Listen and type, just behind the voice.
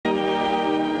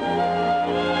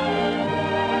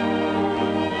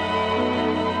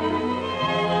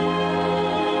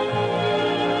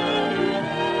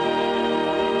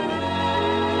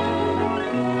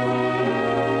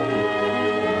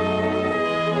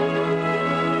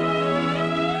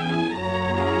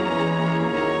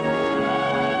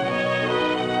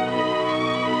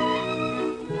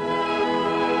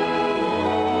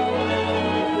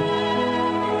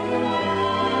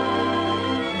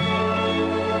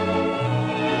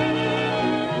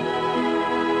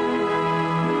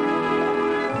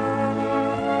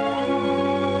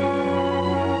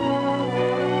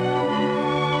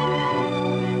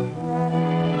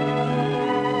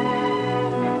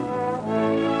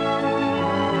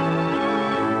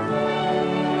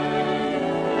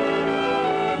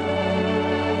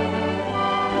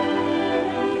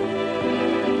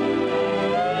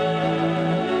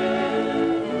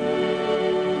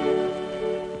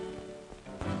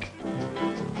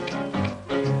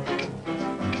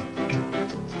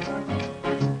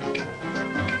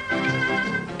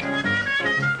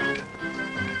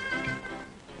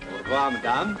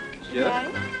Bonsoir, madame. Monsieur.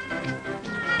 Right.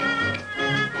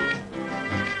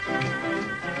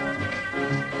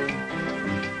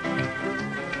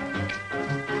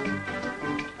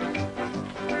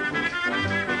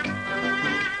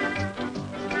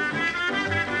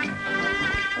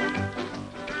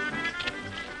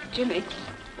 Jimmy,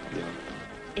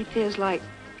 it feels like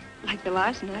the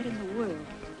last night in the world.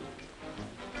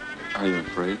 Are you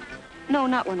afraid? No,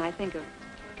 not when I think of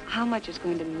how much it's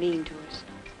going to mean to us.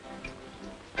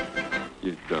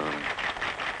 You darling.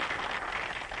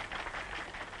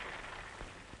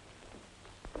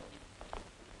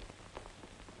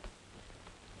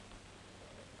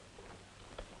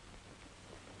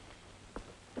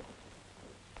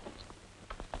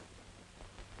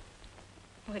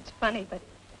 Oh, it's funny, but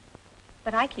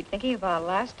I keep thinking of our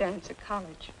last dance at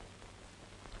college.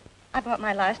 I bought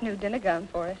my last new dinner gown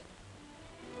for it.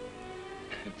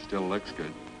 It still looks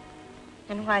good.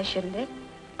 And why shouldn't it?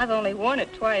 I've only worn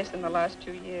it twice in the last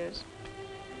 2 years.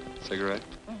 Cigarette?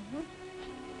 Mm-hmm.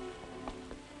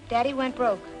 Daddy went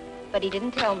broke, but he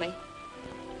didn't tell me.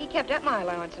 He kept up my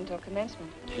allowance until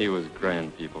commencement. He was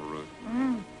grand people, Ruth.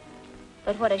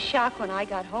 But what a shock when I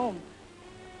got home.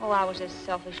 Oh, I was a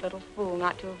selfish little fool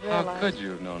not to have realized. How could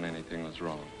you have known anything was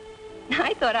wrong?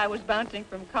 I thought I was bouncing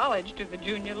from college to the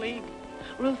junior league.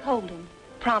 Ruth Holden,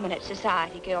 prominent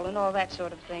society girl and all that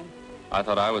sort of thing. I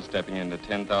thought I was stepping into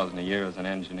 $10,000 a year as an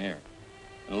engineer.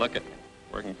 And look at me,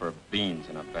 working for beans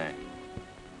in a bank.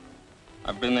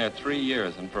 I've been there 3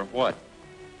 years, and for what?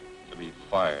 To be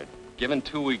fired. Given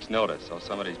 2 weeks' notice so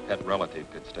somebody's pet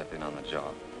relative could step in on the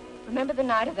job. Remember the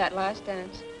night of that last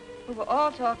dance? We were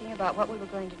all talking about what we were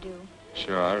going to do.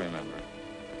 Sure, I remember.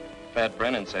 Fat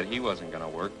Brennan said he wasn't going to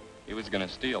work. He was going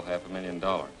to steal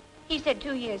 $500,000. He said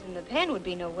 2 years in the pen would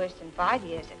be no worse than 5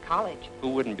 years at college. Who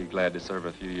wouldn't be glad to serve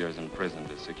a few years in prison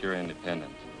to secure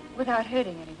independence? Without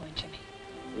hurting anyone, Jimmy.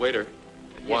 Waiter,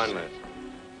 wine sir. list.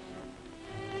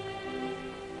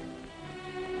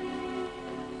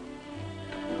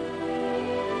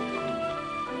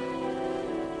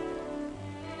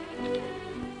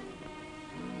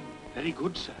 Very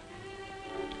good, sir.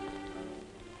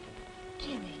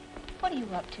 Jimmy, what are you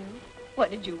up to? What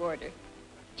did you order?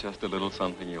 Just a little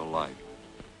something you'll like.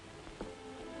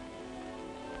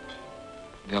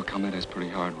 They'll come at us pretty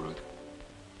hard, Ruth.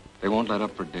 They won't let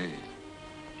up for days.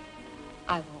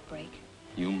 I won't break.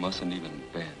 You mustn't even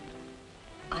bend.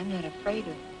 I'm not afraid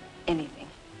of anything.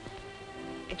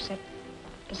 Except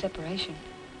the separation.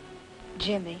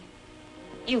 Jimmy,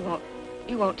 you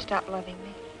won't stop loving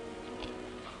me.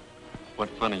 What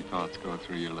funny thoughts go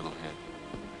through your little head?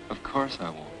 Of course I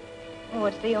won't. Oh,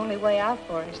 it's the only way out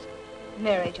for us.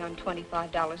 Marriage on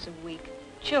 $25 a week.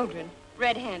 Children,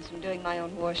 red hands from doing my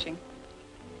own washing.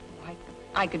 Oh,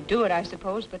 I could do it, I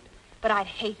suppose, but I'd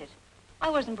hate it. I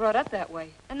wasn't brought up that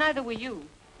way, and neither were you.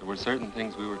 There were certain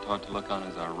things we were taught to look on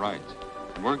as our rights,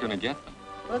 and we're going to get them.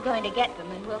 We're going to get them,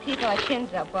 and we'll keep our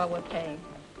chins up while we're paying.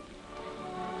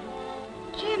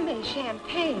 Jimmy,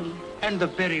 champagne. And the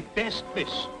very best,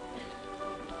 miss.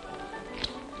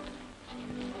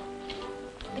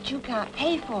 But you can't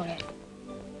pay for it.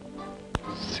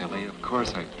 Silly, of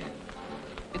course I can.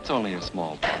 It's only a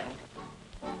small bottle.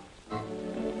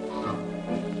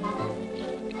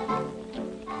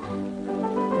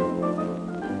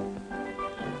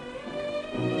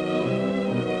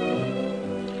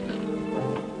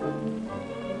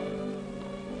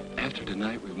 After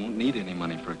tonight, we won't need any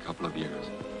money for a couple of years.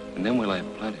 And then we'll have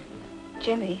plenty.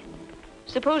 Jimmy,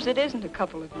 suppose it isn't a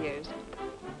couple of years.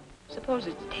 Suppose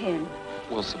it's 10.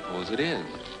 Well, suppose it is.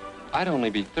 I'd only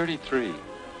be 33.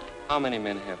 How many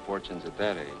men have fortunes at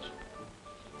that age?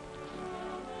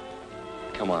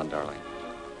 Come on, darling.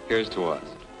 Here's to us.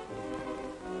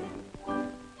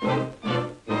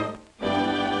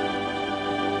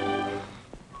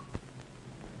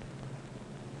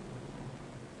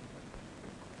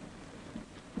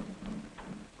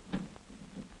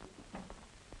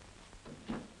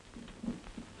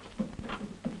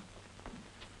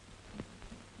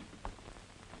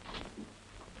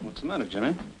 What's the matter,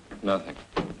 Jimmy? Nothing.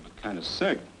 Kind of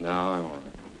sick. No, I'm all right.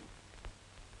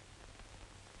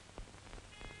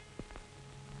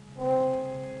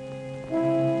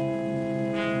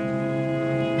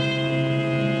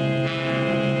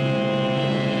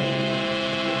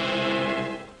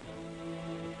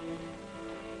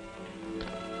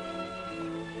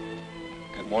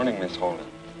 Good morning, Miss Holden.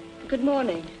 Good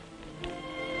morning.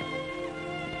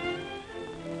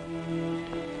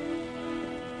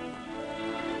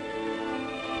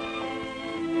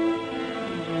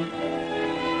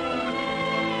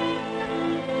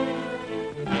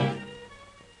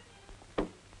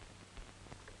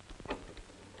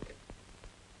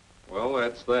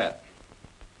 That's that.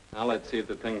 Now let's see if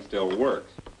the thing still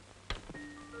works.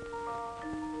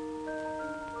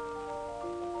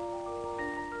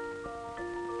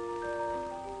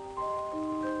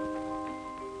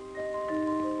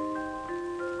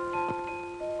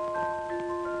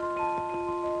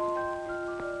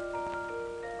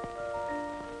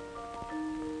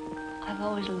 I've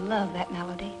always loved that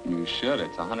melody. You should.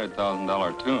 It's a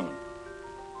 $100,000 tune.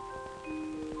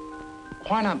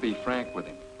 Why not be frank with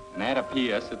him and add a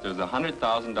P.S. that there's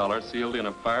 $100,000 sealed in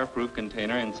a fireproof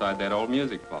container inside that old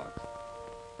music box?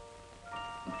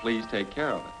 And please take care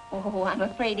of it. Oh, I'm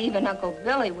afraid even Uncle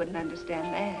Billy wouldn't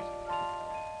understand that.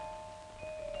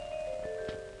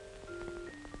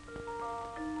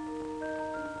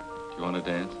 Do you want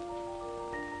to dance?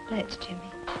 Let's, Jimmy.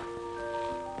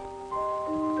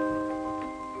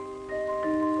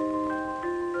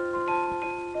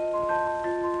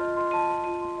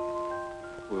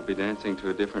 We'll be dancing to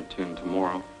a different tune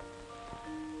tomorrow.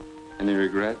 Any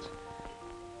regrets?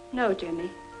 No, Jimmy.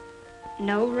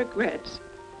 No regrets.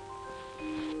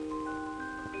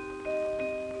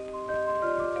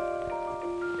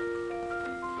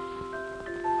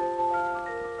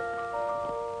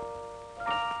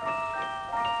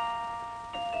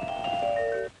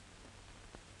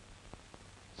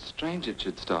 Strange it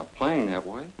should stop playing that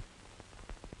way.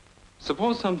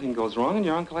 Suppose something goes wrong and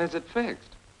your uncle has it fixed.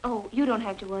 Oh, you don't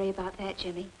have to worry about that,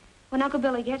 Jimmy. When Uncle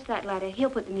Billy gets that letter, he'll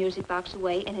put the music box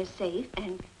away in his safe,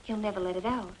 and he'll never let it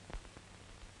out.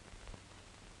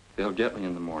 They'll get me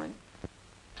in the morning.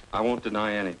 I won't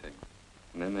deny anything.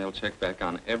 And then they'll check back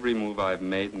on every move I've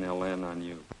made, and they'll land on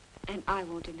you. And I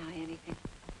won't deny anything.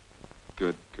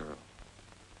 Good girl.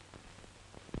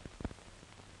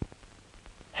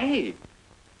 Hey,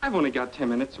 I've only got 10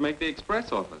 minutes to make the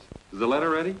express office. Is the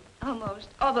letter ready? Almost.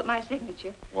 All but my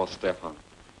signature. Well, step on it.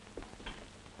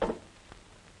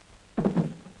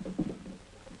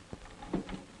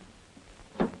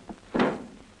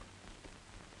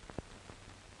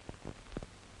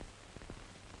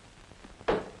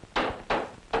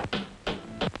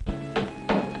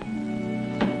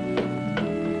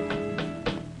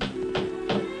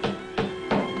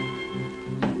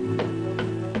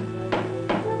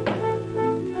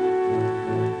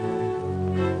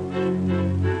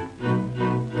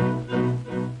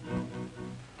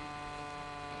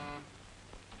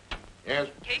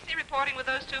 Casey reporting with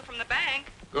those two from the bank.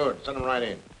 Good. Send them right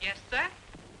in. Yes, sir.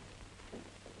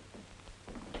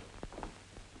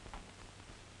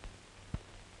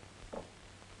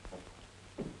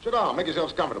 Sit down. Make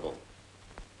yourselves comfortable.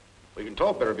 We can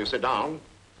talk better if you sit down.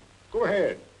 Go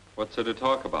ahead. What's there to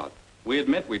talk about? We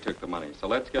admit we took the money, so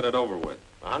let's get it over with.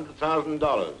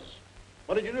 $100,000.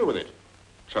 What did you do with it?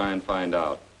 Try and find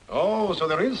out. Oh, so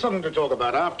there is something to talk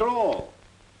about after all.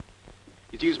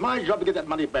 You see, it's my job to get that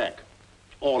money back.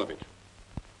 All of it.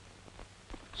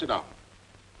 Sit down.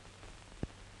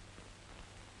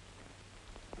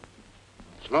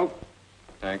 Smoke?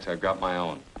 Thanks, I've got my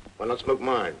own. Why not smoke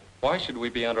mine? Why should we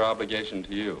be under obligation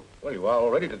to you? Well, you are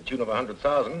already to the tune of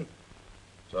 $100,000.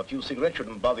 So a few cigarettes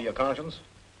shouldn't bother your conscience.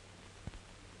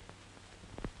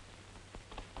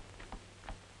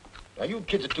 Now, you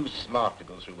kids are too smart to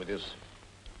go through with this.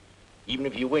 Even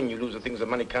if you win, you lose the things that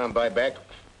money can't buy back.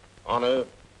 Honor,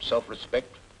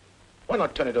 self-respect. Why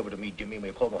not turn it over to me, Jimmy, and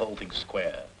we'll call the whole thing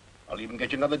square? I'll even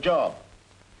get you another job.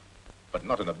 But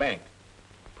not in the bank.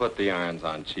 Put the irons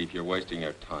on, Chief. You're wasting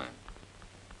your time.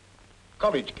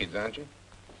 College kids, aren't you?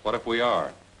 What if we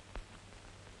are?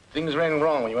 Things ran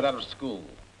wrong when you went out of school.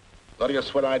 A lot of your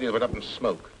swell ideas went up in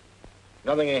smoke.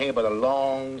 Nothing ahead but a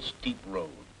long, steep road.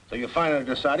 So you finally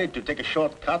decided to take a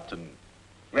shortcut and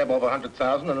grab over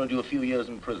 $100,000 and only do a few years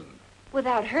in prison.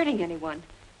 Without hurting anyone.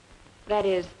 That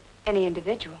is, any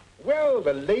individual. Well,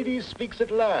 the lady speaks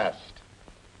at last.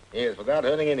 Yes, without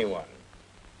hurting anyone.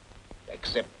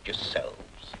 Except yourselves.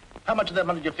 How much of that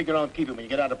money do you figure on keeping when you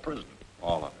get out of prison?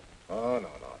 All of it. Oh, no.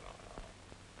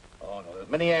 Oh, no, there's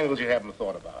many angles you haven't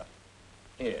thought about.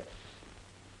 Here,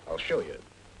 I'll show you.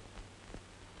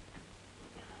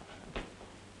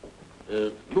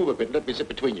 Move a bit, let me sit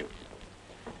between you.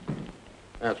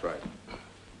 That's right.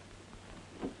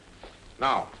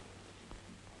 Now,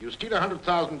 you steal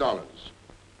 $100,000.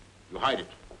 You hide it.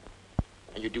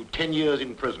 And you do 10 years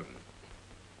in prison.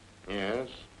 Yes,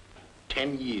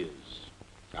 10 years.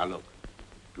 Now look,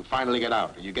 you finally get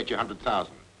out and you get your $100,000.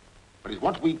 But it's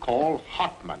what we call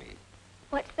hot money.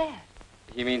 What's that?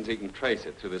 He means he can trace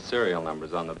it through the serial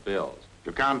numbers on the bills.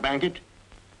 You can't bank it,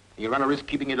 you run a risk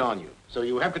keeping it on you. So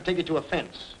you have to take it to a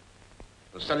fence.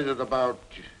 They'll sell it at about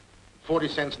 40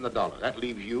 cents in the dollar. That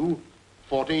leaves you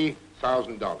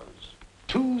 $40,000.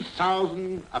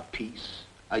 $2,000 apiece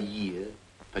a year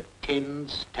for 10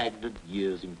 stagnant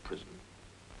years in prison.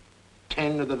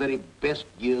 10 of the very best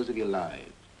years of your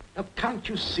lives. Now, can't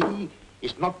you see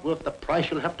it's not worth the price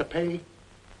you'll have to pay?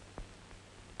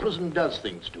 Prison does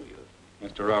things to you.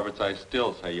 Mr. Roberts, I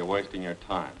still say you're wasting your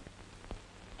time.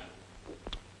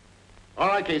 All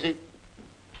right, Casey.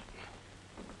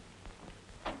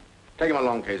 Take him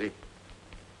along, Casey.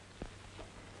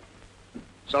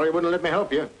 Sorry you wouldn't let me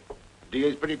help you.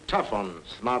 DA's pretty tough on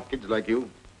smart kids like you.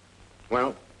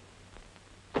 Well,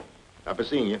 I'll be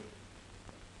seeing you.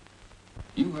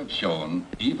 You have shown,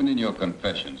 even in your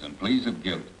confessions and pleas of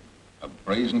guilt, a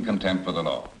brazen contempt for the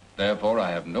law. Therefore,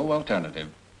 I have no alternative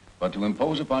but to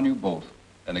impose upon you both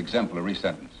an exemplary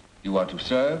sentence. You are to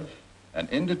serve an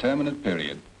indeterminate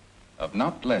period of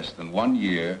not less than 1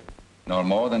 year, nor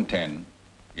more than 10,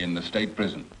 in the state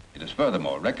prison. It is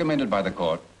furthermore recommended by the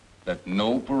court that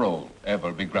no parole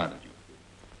ever be granted you.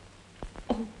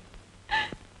 Oh,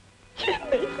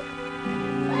 Jimmy.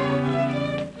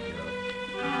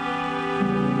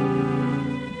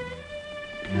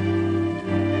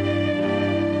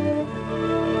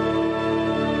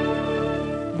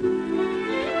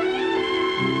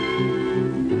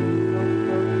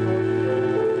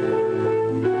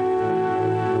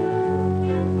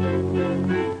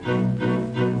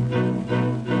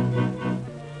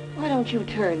 You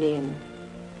turn in.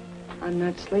 I'm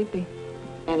not sleepy.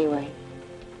 Anyway,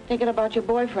 thinking about your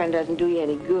boyfriend doesn't do you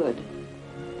any good.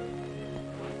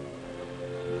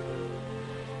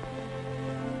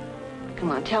 Come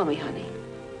on, tell me, honey.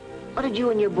 What did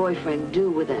you and your boyfriend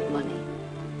do with that money?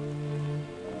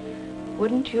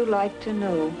 Wouldn't you like to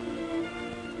know?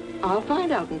 I'll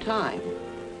find out in time.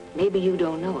 Maybe you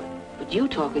don't know it, but you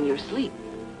talk in your sleep.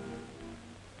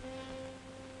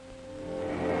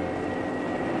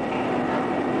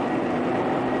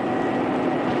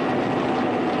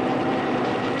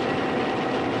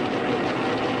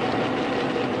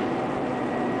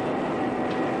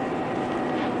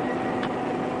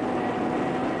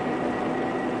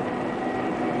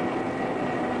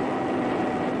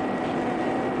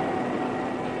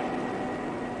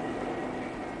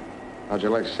 How'd you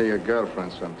like to see your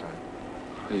girlfriend sometime?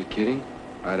 Are you kidding?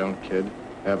 I don't kid,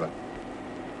 ever.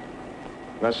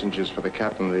 Messengers for the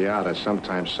captain of the yacht are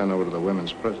sometimes sent over to the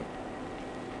women's prison.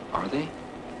 Are they?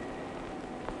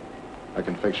 I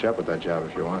can fix you up with that job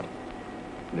if you want.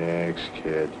 Next,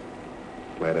 kid.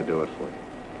 Glad to do it for you.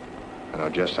 I know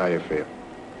just how you feel.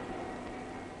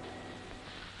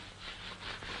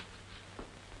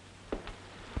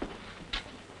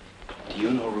 Do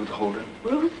you know Ruth Holden?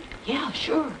 Ruth? Yeah,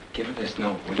 sure. Give her this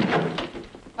note, will you?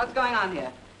 What's going on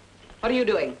here? What are you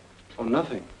doing? Oh,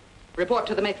 nothing. Report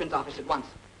to the matron's office at once.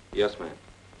 Yes, ma'am.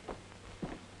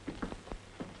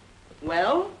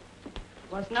 Well?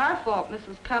 It wasn't our fault,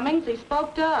 Mrs. Cummings. He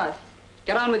spoke to us.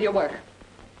 Get on with your work.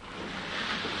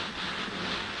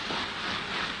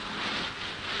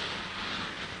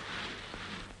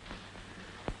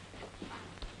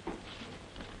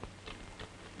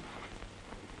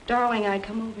 Darling, I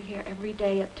come over here every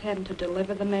day at 10 to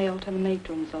deliver the mail to the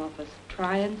matron's office.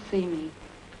 Try and see me.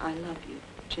 I love you,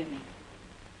 Jimmy.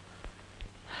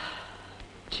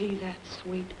 Gee, that's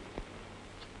sweet.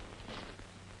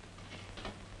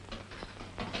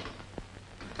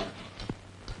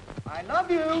 I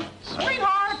love you,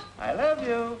 sweetheart. I love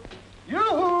you.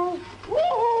 Yoo-hoo.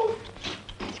 Woo-hoo.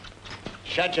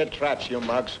 Shut your traps, you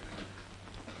mugs.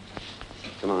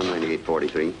 Come on,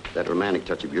 9843. That romantic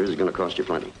touch of yours is going to cost you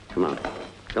plenty. Come on.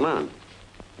 Come on.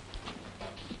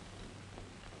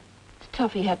 It's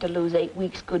tough he had to lose 8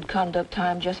 weeks good conduct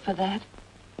time just for that.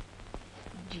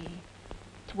 Gee,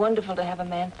 it's wonderful to have a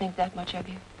man think that much of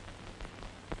you.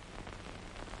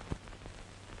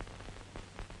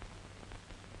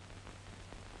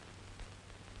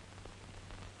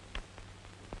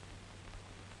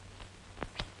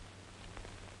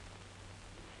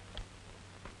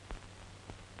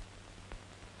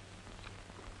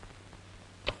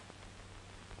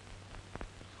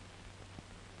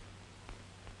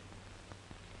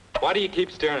 Why do you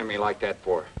keep staring at me like that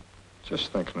for?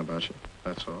 Just thinking about you,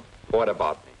 that's all. What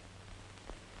about me?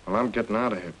 Well, I'm getting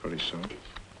out of here pretty soon.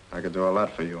 I could do a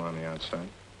lot for you on the outside.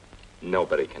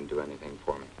 Nobody can do anything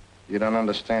for me. You don't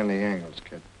understand the angles,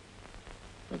 kid.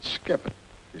 But skip it,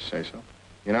 if you say so.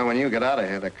 You know, when you get out of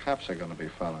here, the cops are going to be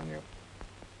following you.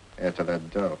 After that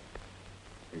dough,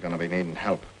 you're going to be needing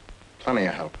help. Plenty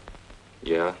of help.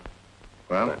 Yeah?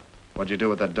 Well, what'd you do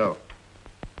with that dough?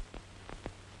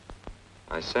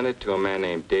 I sent it to a man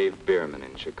named Dave Bierman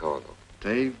in Chicago.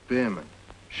 Dave Bierman,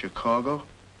 Chicago?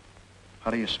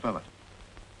 How do you spell it?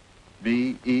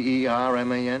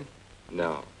 B-E-E-R-M-A-N?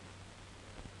 No.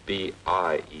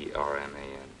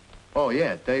 B-I-E-R-M-A-N. Oh,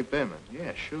 yeah, Dave Behrman.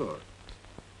 Yeah, sure.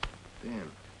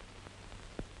 Damn.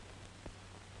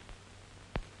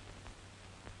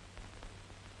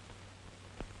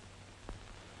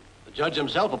 The judge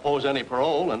himself opposed any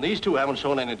parole, and these two haven't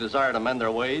shown any desire to mend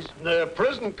their ways. Their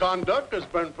prison conduct has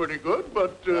been pretty good,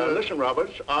 but... listen,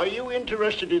 Roberts, are you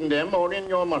interested in them or in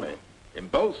your money? In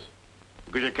both.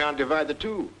 Because you can't divide the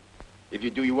two. If you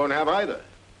do, you won't have either.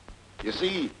 You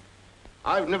see,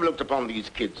 I've never looked upon these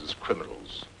kids as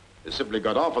criminals. They simply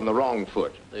got off on the wrong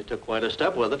foot. They took quite a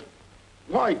step with it.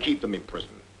 Why keep them in prison?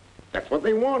 That's what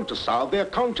they want, to salve their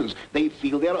conscience. They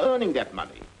feel they're earning that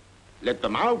money. Let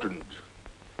them out and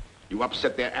you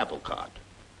upset their apple cart.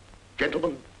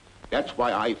 Gentlemen, that's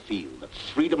why I feel that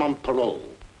freedom on parole,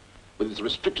 with its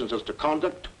restrictions as to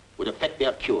conduct, would affect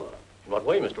their cure. In what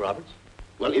way, Mr. Roberts?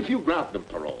 Well, if you grant them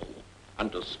parole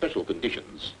under special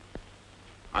conditions,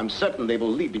 I'm certain they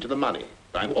will lead me to the money.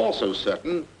 But I'm also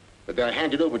certain that they're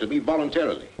handed over to me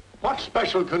voluntarily. What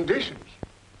special conditions?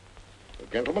 Well,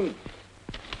 gentlemen,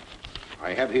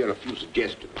 I have here a few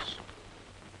suggestions.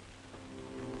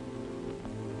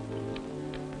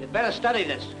 You'd better study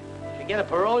this. If you get a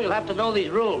parole, you'll have to know these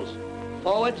rules.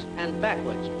 Forwards and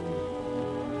backwards.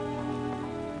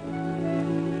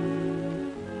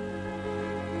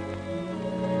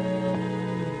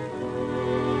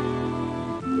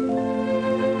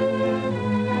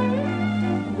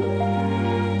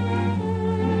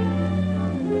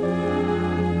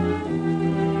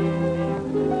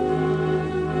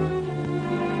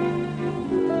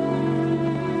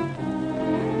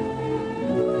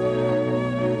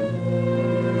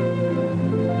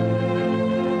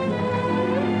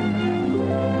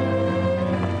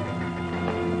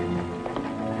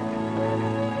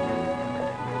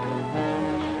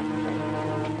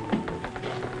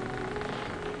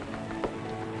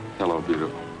 Hello,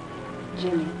 beautiful.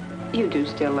 Jimmy, you do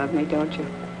still love me, don't you?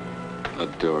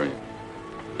 Adore you.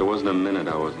 There wasn't a minute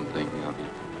I wasn't thinking of you.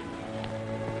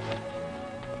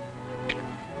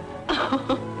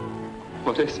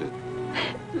 What is it?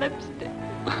 Lipstick.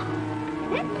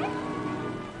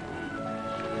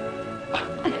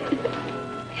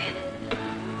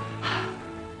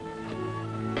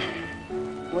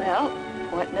 Well,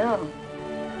 what now?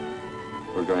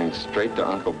 We're going straight to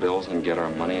Uncle Bill's and get our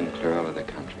money and clear out of the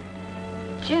country.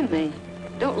 Jimmy,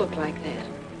 don't look like that.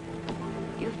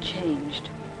 You've changed.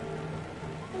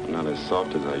 I'm not as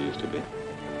soft as I used to be.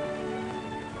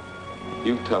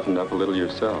 You've toughened up a little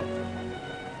yourself.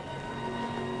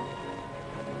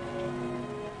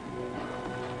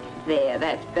 There,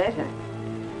 that's better.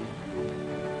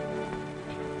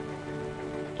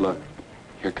 Look,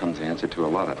 here comes the answer to a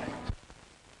lot of things.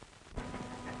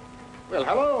 Well,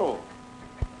 hello.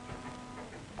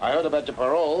 I heard about your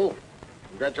parole.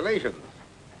 Congratulations.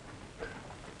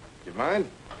 You mind?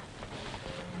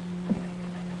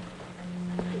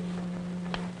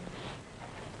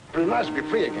 It's nice to be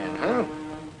free again, huh?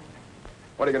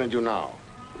 What are you going to do now?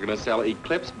 We're going to sell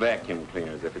Eclipse vacuum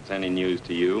cleaners, if it's any news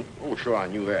to you. Oh, sure, I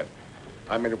knew that.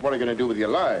 I mean, what are you going to do with your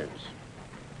lives?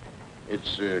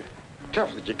 It's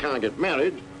tough that you can't get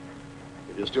married,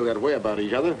 but you still got to worry about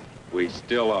each other. We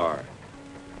still are.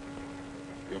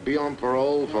 You'll be on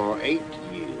parole for 8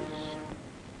 years.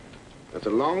 That's a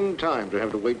long time to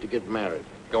have to wait to get married.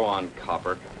 Go on,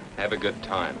 copper. Have a good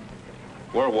time.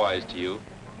 We're wise to you.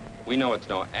 We know it's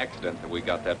no accident that we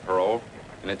got that parole,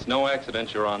 and it's no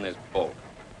accident you're on this boat.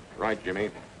 Right, Jimmy.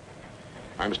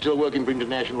 I'm still working for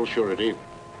international surety,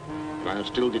 and I'm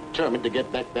still determined to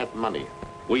get back that money.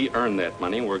 We earned that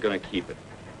money, and we're going to keep it.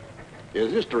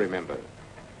 There's this to remember.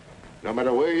 No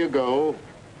matter where you go,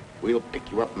 we'll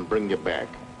pick you up and bring you back.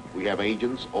 We have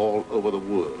agents all over the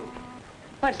world.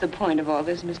 What's the point of all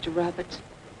this, Mr. Roberts?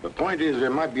 The point is there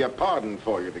might be a pardon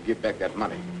for you to give back that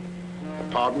money. A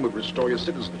pardon would restore your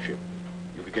citizenship.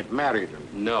 You could get married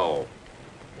and... No.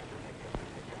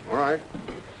 All right.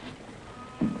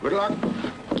 Good luck.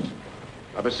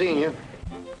 I'll be seeing you.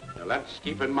 Now let's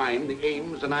keep in mind the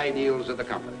aims and ideals of the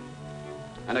company.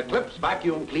 An Eclipse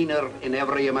vacuum cleaner in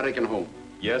every American home.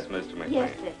 Yes, Mr. McLean.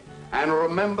 Yes, sir. And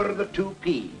remember the 2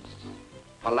 P's,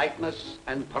 politeness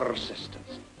and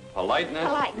persistence.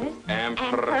 Politeness and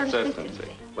persistency.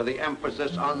 With the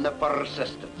emphasis on the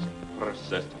persistence.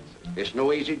 Persistency. It's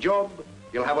no easy job.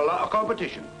 You'll have a lot of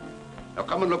competition. Now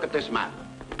come and look at this man.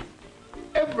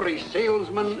 Every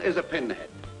salesman is a pinhead.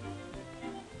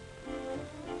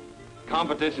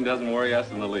 Competition doesn't worry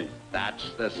us in the least.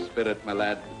 That's the spirit, my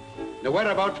lad. Now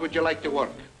whereabouts would you like to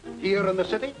work? Here in the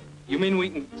city? You mean we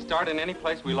can start in any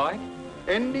place we like?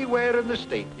 Anywhere in the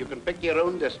state. You can pick your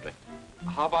own district.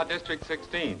 How about District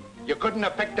 16? You couldn't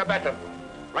have picked a better.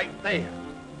 Right there.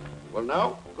 Well,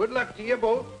 now, good luck to you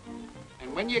both.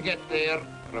 And when you get there,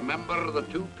 remember the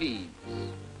 2 P's.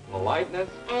 Politeness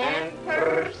And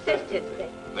persistency.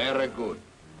 Very good.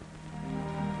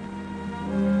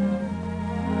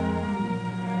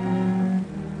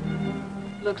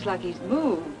 Looks like he's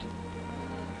moved.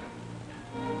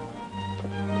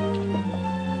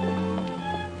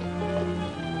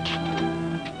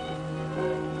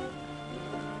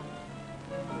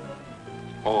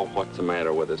 Oh, what's the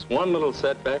matter with us? One little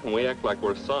setback and we act like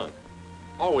we're sunk.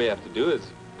 All we have to do is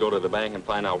go to the bank and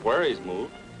find out where he's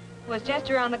moved. Was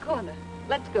just around the corner.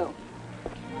 Let's go.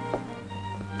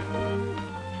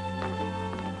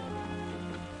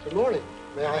 Good morning.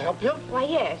 May I help you? Why,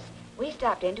 yes. We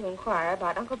stopped in to inquire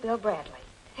about Uncle Bill Bradley.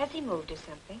 Has he moved or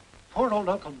something? Poor old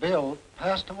Uncle Bill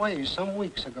passed away some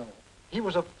weeks ago. He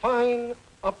was a fine,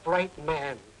 upright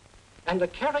man. And a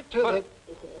character that...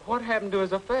 What happened to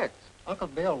his effects? Uncle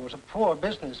Bill was a poor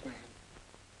businessman.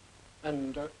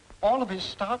 And all of his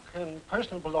stock and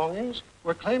personal belongings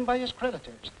were claimed by his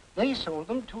creditors. They sold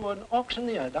them to an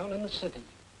auctioneer down in the city.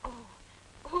 Oh,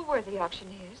 who were the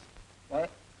auctioneers?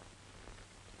 What?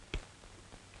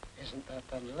 Isn't that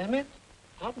the limit?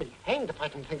 I'll be hanged if I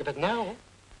can think of it now.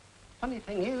 Funny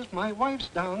thing is, my wife's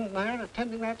down there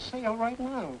attending that sale right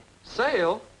now.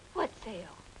 Sale? What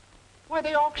sale? Why,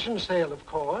 the auction sale, of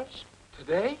course.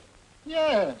 Today?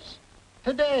 Yes.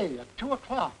 Today at 2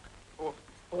 o'clock. Oh,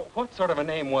 what sort of a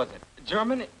name was it?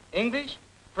 German, English,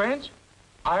 French,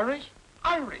 Irish?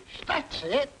 Irish, that's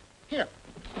it. Here.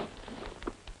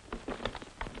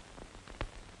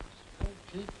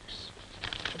 Antiques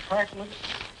department.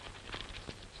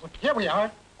 Well, here we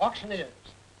are, auctioneers.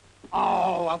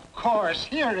 Oh, of course,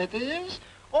 here it is.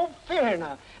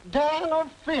 O'Fearna, Dan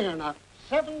O'Fearna,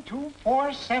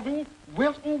 7247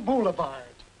 Wilton Boulevard.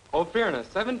 O'Fearna,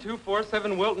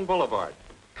 7247 Wilton Boulevard.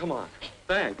 Come on.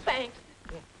 Thanks. Thanks.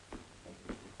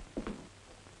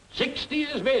 60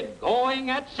 is bid, going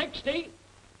at 60.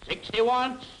 60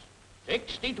 once,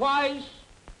 60 twice.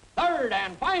 Third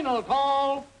and final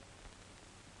call.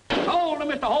 Sold to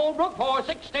Mr. Holbrook for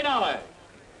 $60.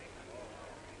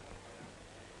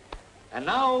 And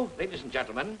now, ladies and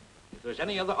gentlemen, if there's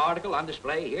any other article on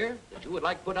display here that you would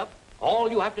like put up,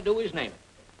 all you have to do is name it.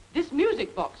 This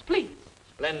music box, please.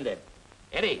 Splendid.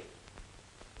 Eddie,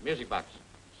 music box.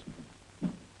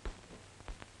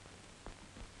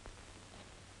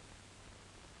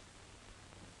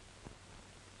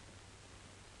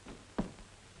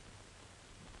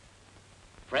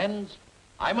 Friends,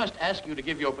 I must ask you to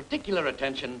give your particular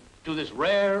attention to this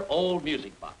rare old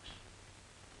music box.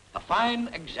 A fine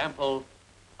example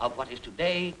of what is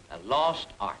today a lost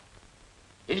art.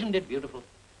 Isn't it beautiful?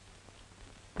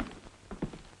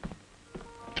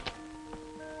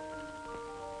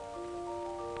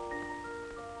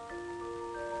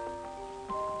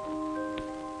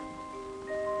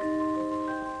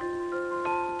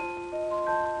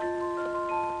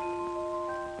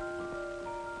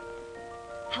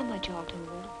 How much all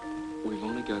told? We've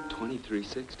only got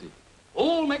 $23.60.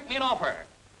 Who'll make me an offer?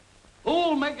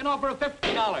 Who'll make an offer of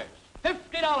 $50?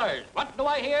 $50! What do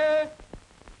I hear?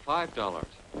 $5.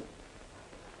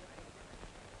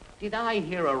 Did I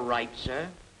hear aright, sir?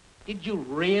 Did you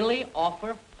really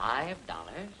offer $5?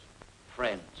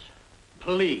 Friends,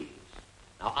 please.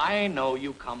 Now, I know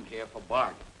you come here for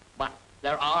bargain, but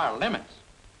there are limits.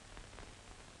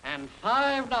 And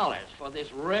 $5 for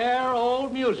this rare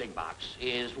old music box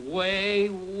is way,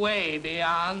 way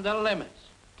beyond the limits.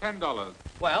 $10.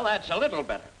 Well, that's a little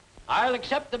better. I'll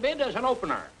accept the bid as an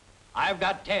opener. I've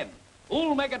got 10.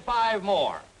 Who'll make it 5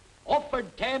 more?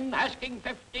 Offered 10, asking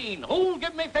 15. Who'll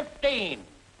give me 15?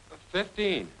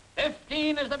 15.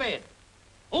 15 is the bid.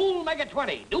 Who'll make it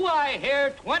 20? Do I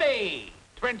hear 20?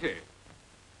 20.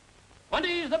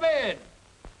 20 is the bid.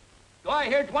 Do I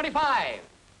hear 25?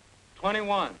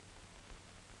 21.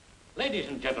 Ladies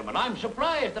and gentlemen, I'm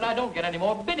surprised that I don't get any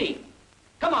more bidding.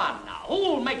 Come on now,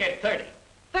 who'll make it 30?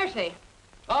 30.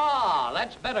 Ah,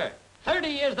 that's better. 30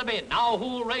 is the bid. Now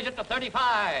who'll raise it to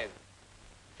 35?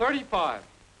 35.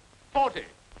 40.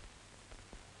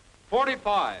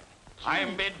 45.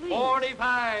 I'm bid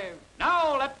 45.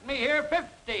 Now let me hear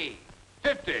 50.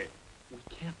 50. We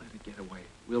can't let it get away.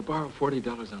 We'll borrow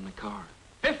 $40 on the car.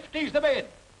 50's the bid.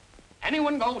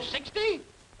 Anyone go 60?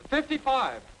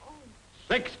 55.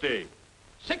 60.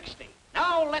 60.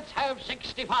 Now let's have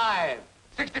 65.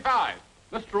 65.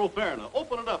 Mr. O'Fearna,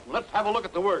 open it up and let's have a look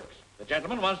at the works. The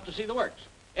gentleman wants to see the works.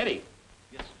 Eddie.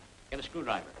 Yes. Get a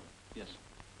screwdriver. Yes.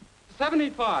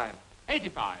 75.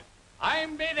 85.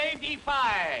 I'm bid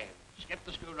 85. Skip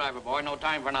the screwdriver, boy. No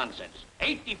time for nonsense.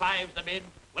 85's the bid.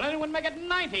 Will anyone make it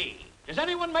 90? Does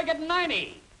anyone make it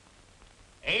 90?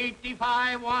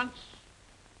 85 once.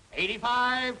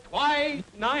 85, twice.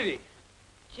 90.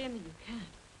 Jimmy, you can't.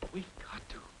 We've got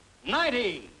to.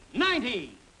 90,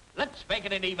 90. Let's make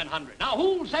it an even 100. Now,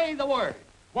 who'll say the word?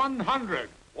 100.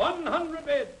 100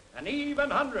 bid. An even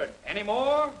 100. Any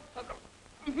more?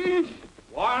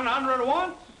 100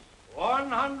 once.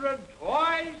 100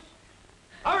 twice.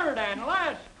 Third and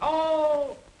last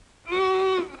call.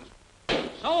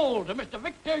 Sold to Mr.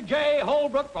 Victor J.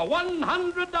 Holbrook for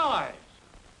 $100.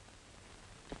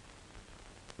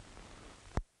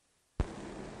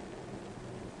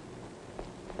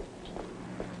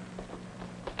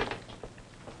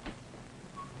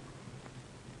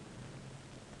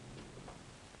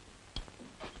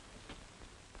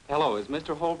 Hello, is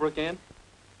Mr. Holbrook in?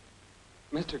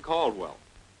 Mr. Caldwell.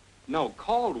 No,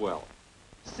 Caldwell.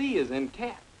 C is in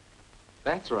cat.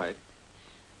 That's right.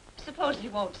 Suppose he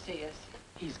won't see us.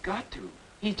 He's got to.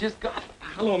 He's just got...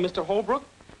 Hello, Mr. Holbrook.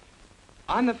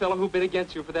 I'm the fellow who bid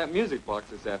against you for that music box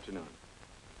this afternoon.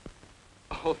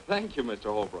 Oh, thank you, Mr.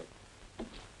 Holbrook.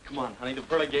 Come on, honey, the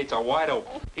pearly gates are wide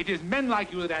open. It is men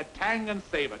like you that add tang and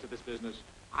savor to this business.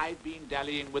 I've been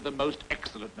dallying with the most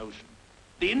excellent notion.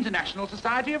 The International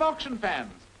Society of Auction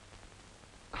Fans.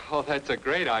 Oh, that's a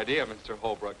great idea, Mr.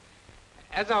 Holbrook.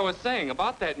 As I was saying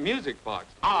about that music box.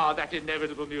 Ah, that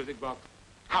inevitable music box.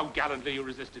 How gallantly you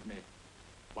resisted me.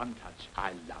 One touch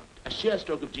I loved. A sheer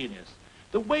stroke of genius.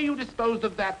 The way you disposed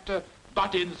of that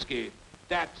Botinsky.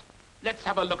 That, let's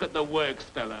have a look at the works,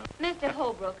 fellow. Mr.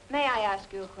 Holbrook, may I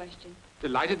ask you a question?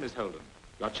 Delighted, Miss Holden.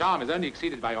 Your charm is only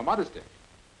exceeded by your modesty.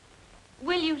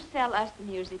 Will you sell us the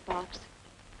music box?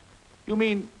 You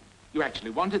mean you actually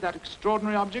wanted that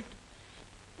extraordinary object?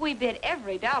 We bid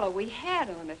every dollar we had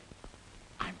on it.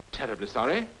 I'm terribly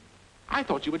sorry. I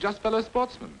thought you were just fellow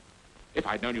sportsmen. If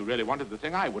I'd known you really wanted the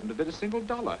thing, I wouldn't have bid a single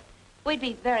dollar. We'd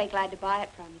be very glad to buy it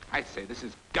from you. I say, this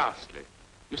is ghastly.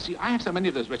 You see, I have so many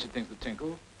of those wretched things that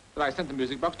tinkle that I sent the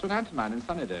music box to an aunt of mine in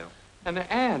Sunnydale. An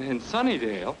aunt in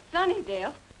Sunnydale?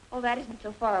 Sunnydale? Oh, that isn't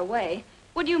so far away.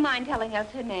 Would you mind telling us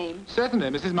her name? Certainly,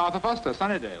 Mrs. Martha Foster,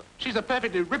 Sunnydale. She's a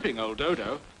perfectly ripping old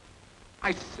dodo.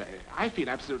 I say, I feel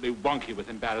absolutely wonky with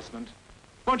embarrassment.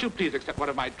 Won't you please accept one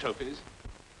of my trophies?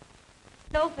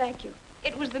 No, thank you.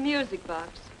 It was the music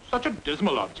box. Such a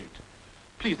dismal object.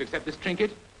 Please accept this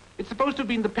trinket. It's supposed to have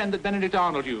been the pen that Benedict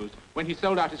Arnold used when he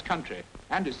sold out his country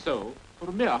and his soul for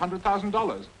a mere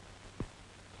 $100,000.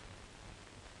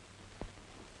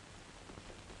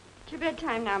 It's your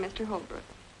bedtime now, Mr. Holbrook.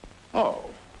 Oh.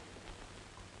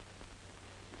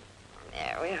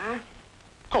 There we are.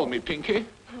 Call me Pinky.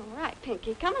 All right,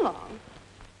 Pinky, come along.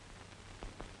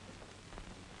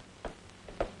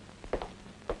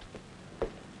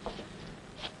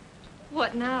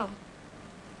 What now?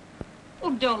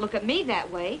 Oh, don't look at me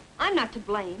that way. I'm not to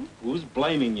blame. Who's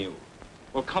blaming you?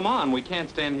 Well, come on. We can't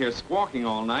stand here squawking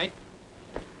all night.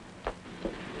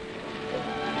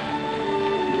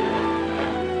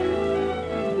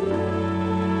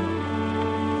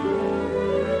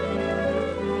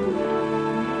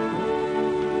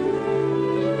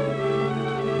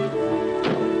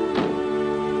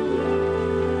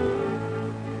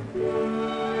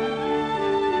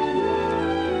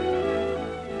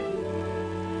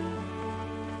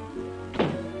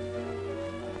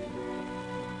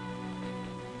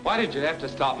 Why did you have to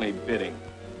stop me bidding?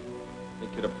 They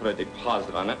could have put a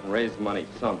deposit on it and raised money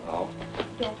somehow.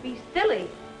 Don't be silly.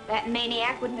 That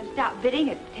maniac wouldn't have stopped bidding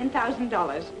at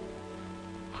 $10,000.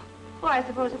 Well, I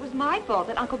suppose it was my fault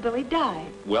that Uncle Billy died.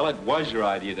 Well, it was your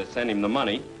idea to send him the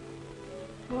money.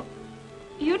 Well,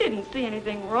 you didn't see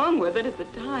anything wrong with it at the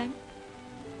time.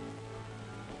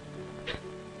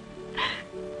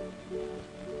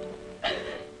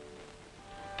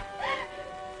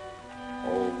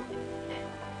 Oh,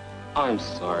 I'm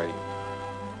sorry.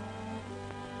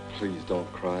 Please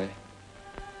don't cry.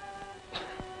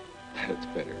 That's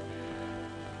better.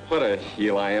 What a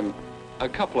heel I am. A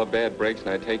couple of bad breaks and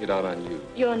I take it out on you.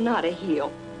 You're not a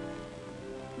heel.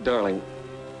 Darling,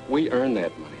 we earned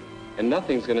that money, and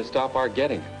nothing's going to stop our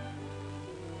getting it.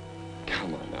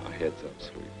 Come on now, heads up,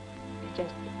 sweet. It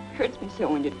just hurts me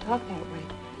so when you talk that way.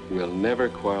 We'll never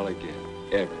quarrel again,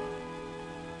 ever.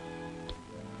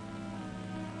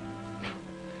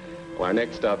 Well, our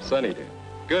next stop's Sunnydale.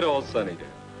 Good old Sunnydale.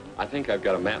 I think I've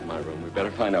got a map in my room. We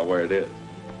better find out where it is.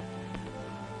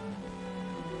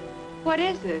 What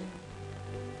is it?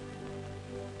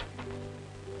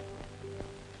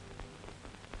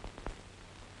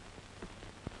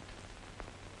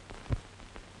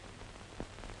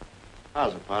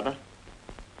 How's it, partner?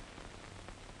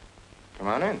 Come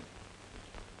on in.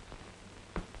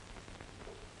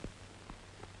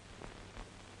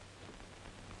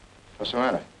 What's the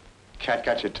matter? Cat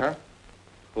got your tongue?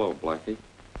 Hello, Blackie.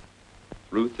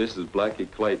 Ruth, this is Blackie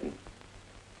Clayton.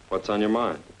 What's on your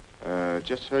mind?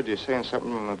 Just heard you saying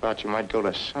something about you might go to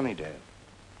Sunnydale.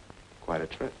 Quite a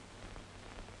trip.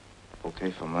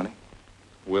 Okay for money?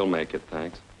 We'll make it,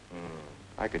 thanks.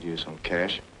 I could use some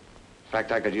cash. In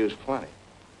fact, I could use plenty.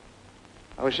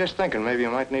 I was just thinking maybe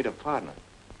you might need a partner.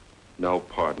 No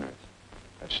partners.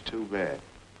 That's too bad,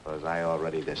 because I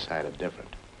already decided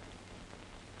different.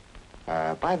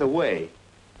 By the way,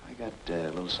 I got a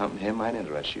little something here might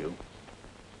interest you.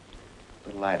 A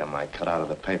little item I cut out of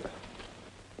the paper.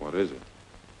 What is it?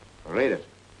 Read it.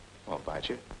 Won't bite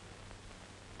you.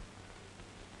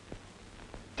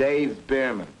 Dave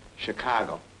Bierman,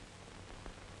 Chicago.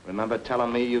 Remember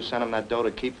telling me you sent him that dough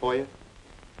to keep for you?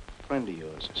 A friend of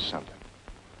yours or something.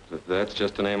 That's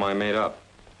just a name I made up.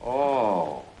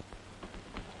 Oh.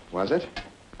 Was it?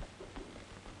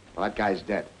 Well, that guy's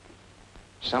dead.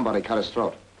 Somebody cut his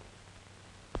throat.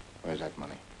 Where's that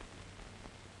money?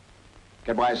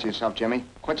 Get wise to yourself, Jimmy.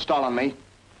 Quit stalling me.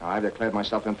 Now, I've declared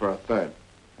myself in for a third,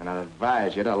 and I'd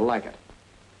advise you to like it.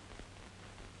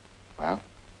 Well,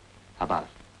 how about it?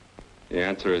 The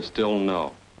answer is still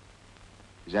no.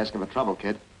 He's asking for trouble,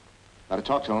 kid. Better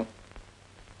talk to him.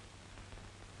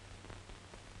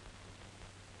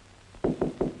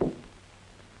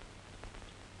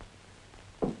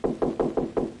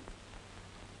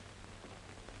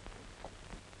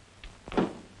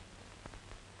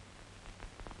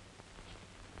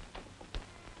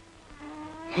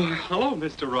 Hello,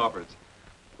 Mr. Roberts.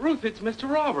 Ruth, it's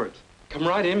Mr. Roberts. Come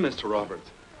right in, Mr.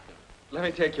 Roberts. Let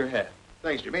me take your hat.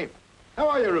 Thanks, Jimmy. How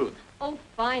are you, Ruth? Oh,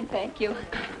 fine, thank you.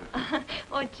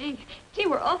 Oh, gee,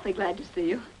 we're awfully glad to see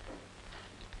you.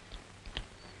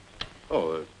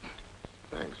 Oh,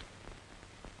 thanks.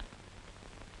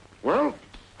 Well,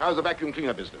 how's the vacuum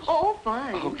cleaner business? Oh,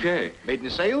 fine. Okay. Made any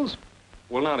sales?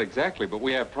 Well, not exactly, but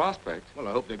we have prospects. Well,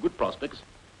 I hope they're good prospects.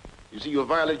 You see, you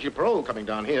violated your parole coming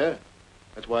down here.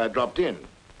 That's why I dropped in.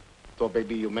 Thought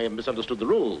maybe you may have misunderstood the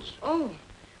rules. Oh,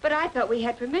 but I thought we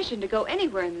had permission to go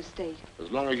anywhere in the state. As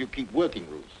long as you keep working,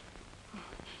 Ruth.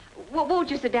 Well,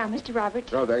 won't you sit down, Mr.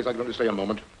 Roberts? No, thanks. I'm going to stay a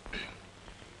moment.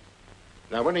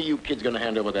 Now, when are you kids going to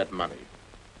hand over that money?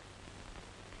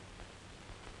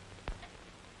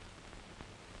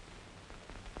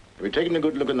 Have you taken a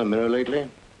good look in the mirror lately?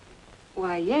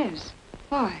 Why, yes.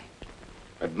 Why?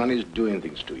 That money's doing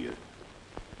things to you.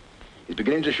 It's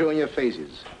beginning to show in your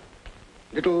faces.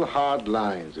 Little hard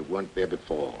lines that weren't there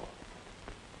before.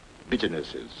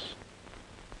 Bitternesses.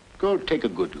 Go take a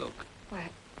good look. Why,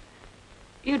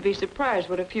 you'd be surprised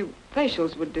what a few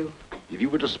facials would do. If you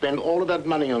were to spend all of that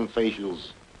money on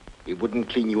facials, it wouldn't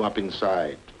clean you up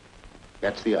inside.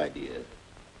 That's the idea.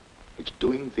 It's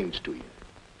doing things to you.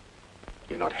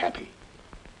 You're not happy.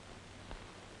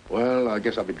 Well, I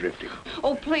guess I'll be drifting.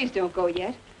 Oh, please don't go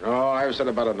yet. No, I've said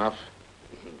about enough.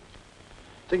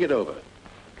 Think it over.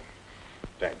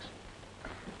 Thanks.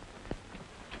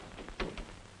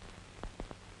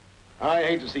 I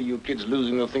hate to see you kids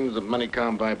losing the things that money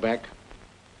can't buy back.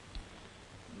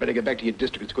 Better get back to your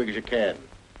district as quick as you can.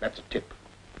 That's a tip.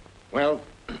 Well,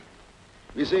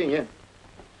 be seeing you.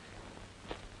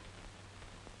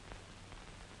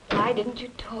 Why didn't you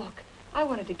talk? I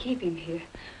wanted to keep him here.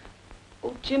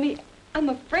 Oh, Jimmy, I'm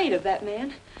afraid of that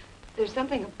man. There's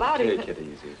something about him that... Take it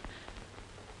easy.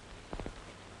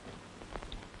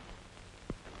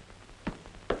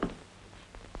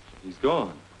 He's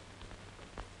gone.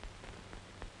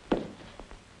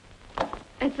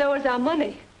 And so is our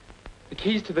money. The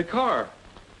keys to the car.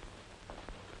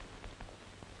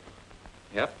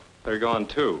 Yep, they're gone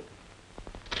too.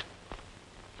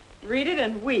 Read it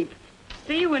and weep.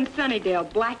 See you in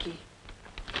Sunnydale, Blackie.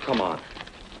 Come on.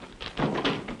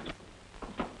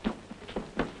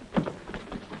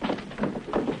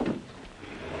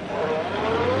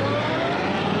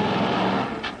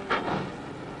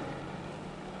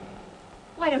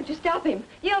 Why don't you stop him?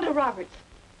 Yell to Roberts.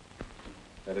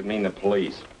 That'd mean the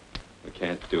police. We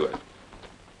can't do it.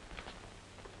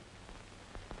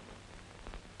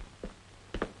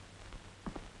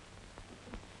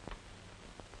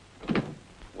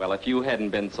 Well, if you hadn't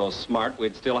been so smart,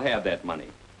 we'd still have that money.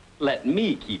 Let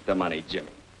me keep the money,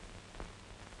 Jimmy.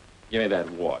 Give me that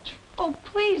watch. Oh,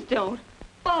 please don't.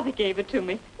 Father gave it to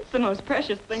me. It's the most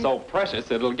precious thing. So precious,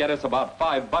 it'll get us about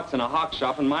 $5 in a hock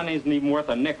shop, and mine isn't even worth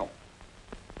a nickel.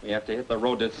 We have to hit the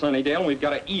road to Sunnydale, and we've got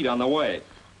to eat on the way.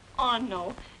 Oh,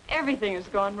 no. Everything has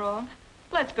gone wrong.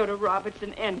 Let's go to Roberts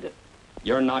and end it.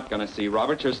 You're not going to see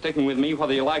Roberts. You're sticking with me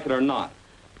whether you like it or not.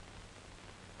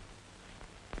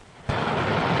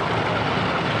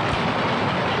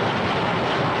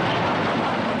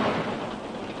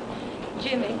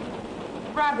 Jimmy,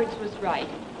 Roberts was right.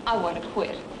 I want to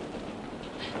quit.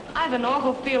 have an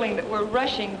awful feeling that we're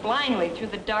rushing blindly through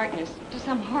the darkness to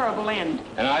some horrible end.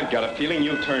 And I've got a feeling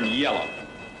you'll turn yellow.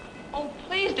 Oh,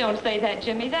 please don't say that,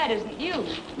 Jimmy. That isn't you.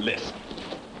 Listen,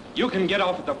 you can get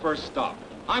off at the first stop.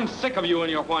 I'm sick of you and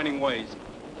your whining ways.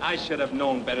 I should have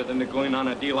known better than to go in on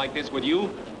a deal like this with you.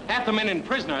 Half the men in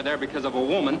prison are there because of a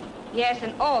woman. Yes,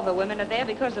 and all the women are there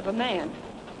because of a man.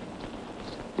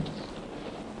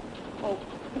 Oh,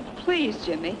 please,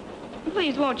 Jimmy.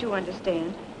 Please, won't you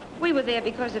understand? We were there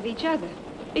because of each other.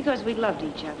 Because we loved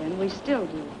each other, and we still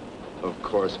do. Of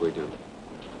course we do.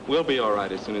 We'll be all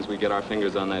right as soon as we get our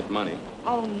fingers on that money.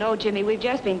 Oh, no, Jimmy, we've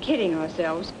just been kidding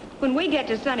ourselves. When we get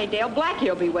to Sunnydale,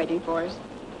 Blackie'll be waiting for us.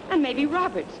 And maybe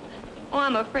Roberts. Oh,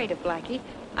 I'm afraid of Blackie.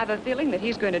 I've a feeling that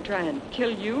he's going to try and kill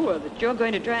you, or that you're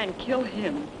going to try and kill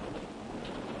him.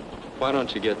 Why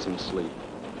don't you get some sleep?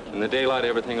 In the daylight,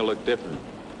 everything will look different.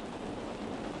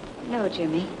 No,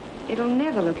 Jimmy. It'll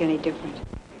never look any different.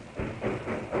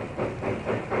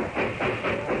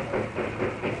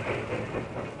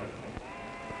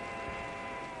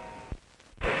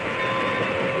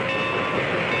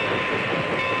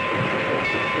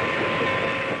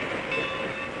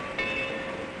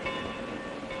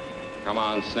 Come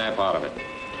on, snap out of it.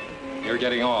 You're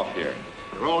getting off here.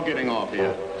 We're all getting off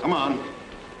here. Come on.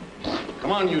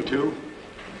 Come on, you two.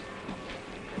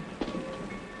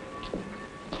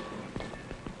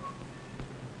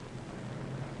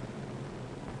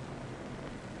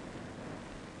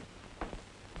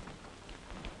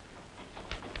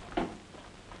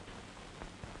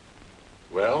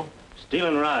 Well?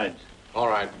 Stealing rides. All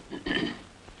right.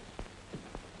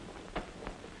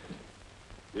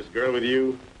 This girl with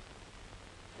you?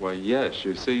 Well, yes,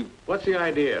 you see... What's the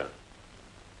idea?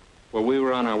 Well, we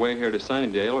were on our way here to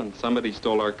Sunnydale, and somebody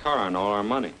stole our car and all our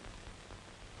money.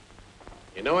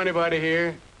 You know anybody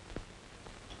here?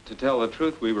 To tell the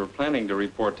truth, we were planning to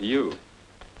report to you.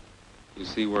 You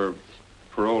see, we're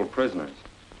paroled prisoners.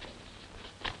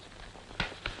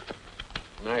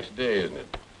 Nice day, isn't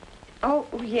it? Oh,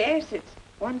 yes, it's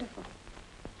wonderful.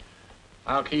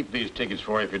 I'll keep these tickets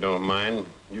for you if you don't mind.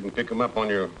 You can pick them up on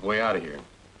your way out of here.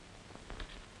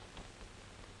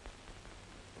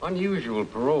 Unusual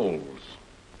paroles.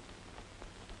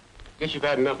 Guess you've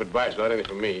had enough advice without any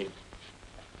from me.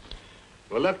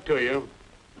 Well, luck to you.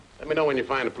 Let me know when you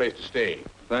find a place to stay.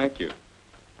 Thank you.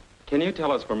 Can you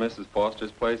tell us where Mrs.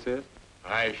 Foster's place is?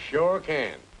 I sure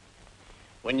can.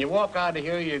 When you walk out of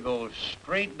here, you go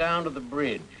straight down to the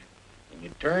bridge. And you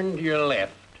turn to your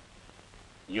left.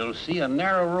 You'll see a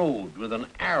narrow road with an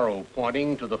arrow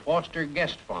pointing to the Foster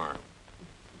guest farm.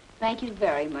 Thank you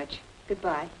very much.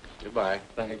 Goodbye. Goodbye.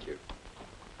 Thank you.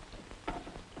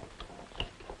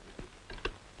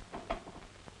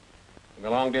 The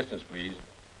long distance, please.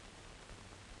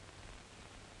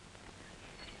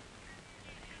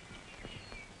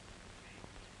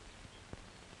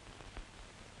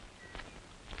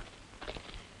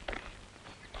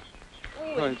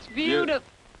 Oh, it's beautiful.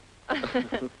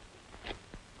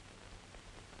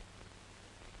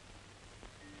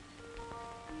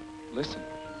 Listen.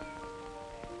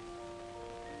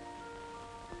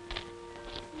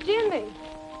 Jimmy.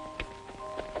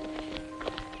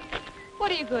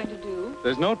 What are you going to do?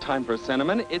 There's no time for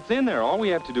sentiment. It's in there. All we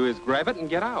have to do is grab it and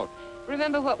get out.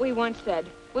 Remember what we once said,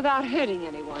 without hurting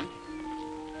anyone.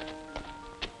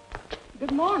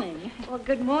 Good morning. Well,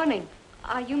 good morning.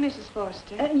 Are you Mrs.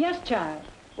 Foster? Yes, child.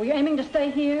 Were you aiming to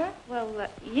stay here? Well,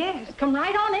 yes. Come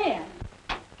right on in.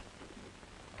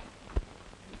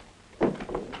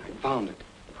 I found it.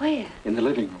 Where? In the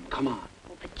living room. Come on.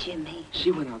 Oh, but Jimmy.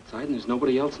 She went outside and there's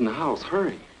nobody else in the house.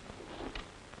 Hurry.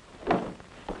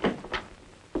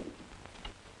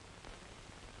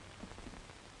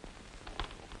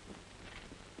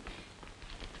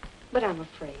 But I'm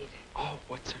afraid. Oh,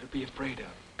 what's there to be afraid of?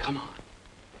 Come on.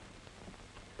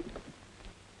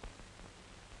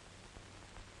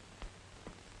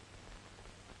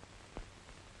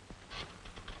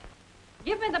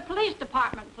 Give me the police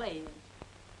department, please.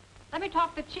 Let me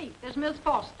talk to Chief. There's Miss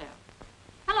Foster.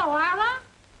 Hello, Ira.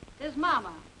 There's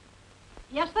Mama.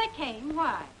 Yes, they came.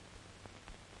 Why?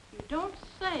 You don't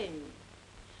say.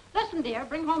 Listen, dear,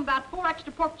 bring home about 4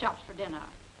 extra pork chops for dinner.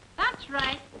 That's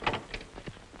right.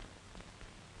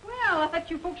 Well, I thought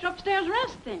you folks were upstairs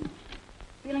resting.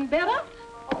 Feeling better?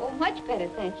 Oh, much better,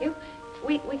 thank you.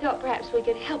 We thought perhaps we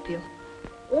could help you.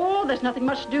 Oh, there's nothing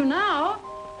much to do now.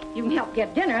 You can help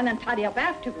get dinner and then tidy up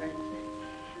afterwards.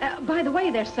 By the way,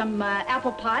 there's some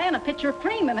apple pie and a pitcher of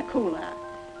cream in the cooler.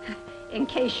 In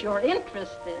case you're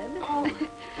interested. Oh,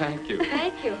 thank you.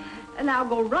 Thank you. And now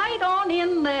go right on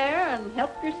in there and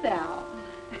help yourself.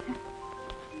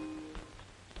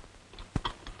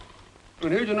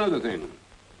 And here's another thing.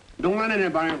 Don't let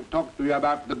anybody talk to you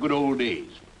about the good old days.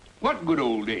 What good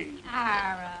old days?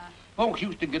 Ira. Folks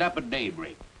used to get up at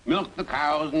daybreak, milk the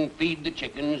cows and feed the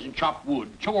chickens and chop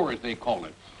wood, chores they call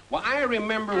it. Well, I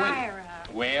remember when... Ira.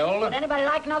 Well... Would anybody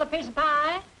like another piece of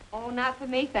pie? Oh, not for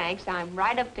me, thanks. I'm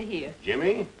right up to here.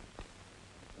 Jimmy?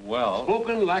 Well...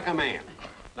 Spoken like a man.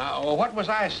 Now, what was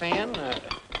I saying?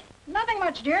 Nothing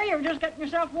much, dear. You were just getting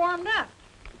yourself warmed up.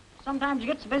 Sometimes you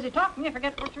get so busy talking, you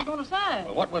forget what you're going to say.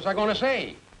 What was I going to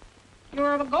say?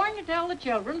 You're going to tell the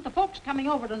children the folks coming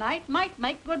over tonight might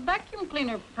make good vacuum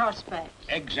cleaner prospects.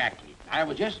 Exactly. I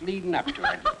was just leading up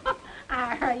to it.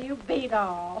 Ira, you beat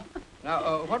all.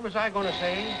 Now, what was I going to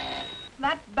say?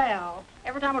 That bell.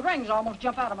 Every time it rings, I almost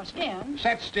jump out of my skin.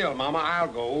 Sit still, Mama. I'll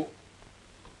go.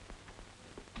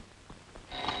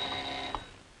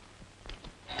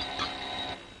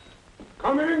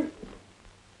 Coming.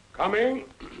 Coming.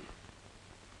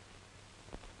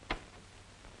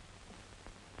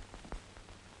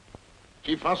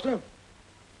 Chief Foster?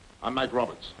 I'm Mike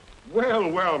Roberts. Well,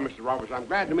 Mr. Roberts, I'm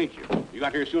glad to meet you. You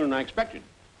got here sooner than I expected.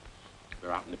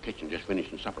 They're out in the kitchen just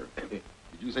finishing supper. Did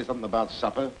you say something about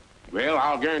supper? Well,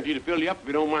 I'll guarantee to fill you up if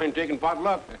you don't mind taking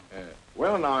potluck.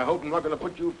 Well, now, I hope I'm not going to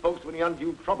put you folks to any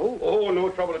undue trouble. Oh, no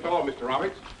trouble at all, Mr.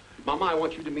 Roberts. Mama, I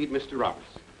want you to meet Mr.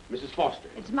 Roberts. Mrs. Foster.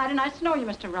 It's mighty nice to know you,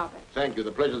 Mr. Roberts. Thank you.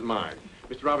 The pleasure's mine.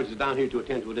 Mr. Roberts is down here to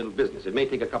attend to a little business. It may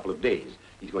take a couple of days.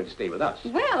 He's going to stay with us.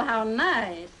 Well, how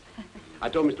nice. I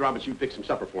told Mr. Roberts you'd fix some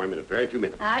supper for him in a very few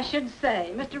minutes. I should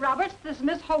say. Mr. Roberts, this is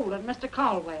Miss Holden, Mr.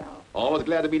 Caldwell. Always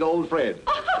glad to meet old Fred.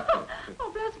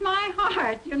 Oh, bless my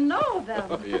heart. You know them.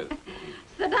 Oh, yes.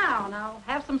 Sit down. I'll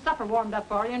have some supper warmed up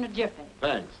for you in a jiffy.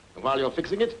 Thanks. And while you're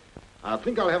fixing it, I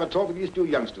think I'll have a talk with these two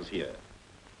youngsters here.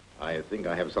 I think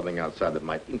I have something outside that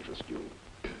might interest you.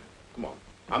 Come on.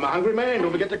 I'm a hungry man.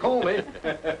 Don't forget to call me.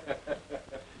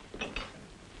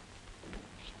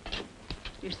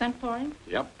 You sent for him?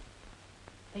 Yep.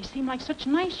 They seem like such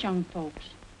nice young folks.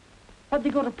 What'd they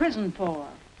go to prison for?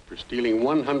 For stealing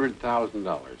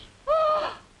 $100,000.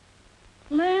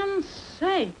 Land's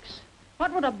sakes.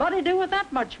 What would a buddy do with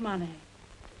that much money?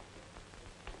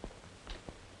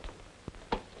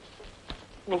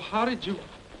 Well, how did you...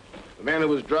 The man who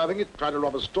was driving it tried to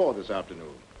rob a store this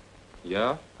afternoon.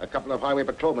 Yeah? A couple of highway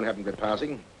patrolmen happened to be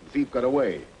passing. The thief got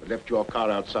away, but left your car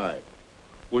outside.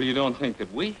 Well, you don't think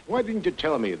that we... Why didn't you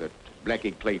tell me that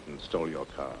Blackie Clayton stole your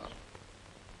car?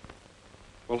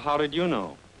 Well, how did you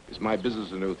know? It's my business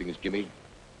to know things, Jimmy.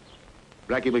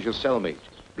 Blackie was your cellmate.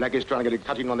 Blackie's trying to get a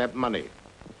cutting on that money.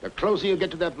 The closer you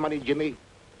get to that money, Jimmy,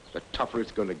 the tougher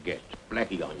it's going to get.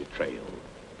 Blackie on your trail.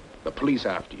 The police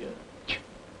after you.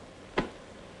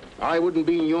 I wouldn't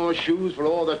be in your shoes for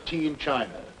all the tea in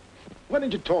China. Why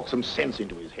didn't you talk some sense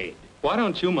into his head? Why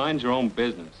don't you mind your own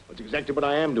business? That's exactly what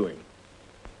I am doing.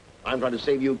 I'm trying to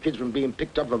save you kids from being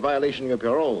picked up for violation of your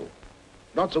parole.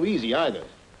 Not so easy, either.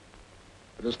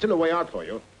 But there's still a way out for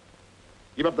you.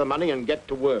 Give up the money and get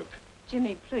to work.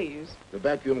 Jimmy, please. The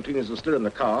vacuum cleaners are still in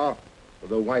the car.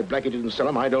 Although why Blackie didn't sell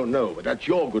them, I don't know. But that's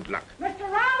your good luck. Mr.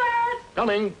 Roberts!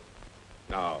 Coming.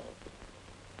 Now,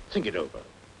 think it over.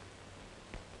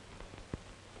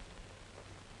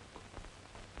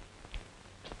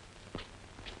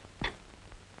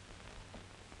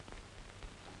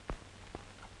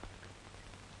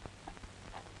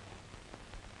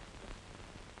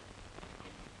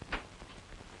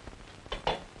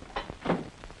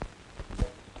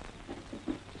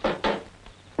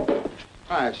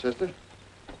 Hi, sister.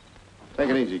 Take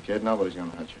it easy, kid. Nobody's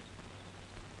gonna hurt you.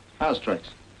 How's tricks?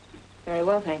 Very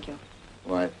well, thank you.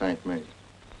 Why, thank me.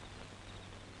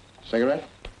 Cigarette?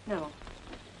 No.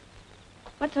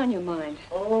 What's on your mind?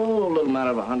 Oh, a little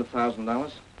matter of $100,000.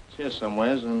 It's here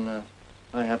somewheres, and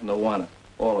I happen to want it.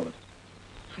 All of it.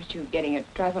 Aren't you getting a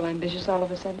trifle ambitious all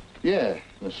of a sudden? Yeah,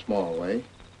 in a small way.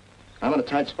 I'm in a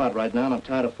tight spot right now, and I'm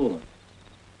tired of fooling.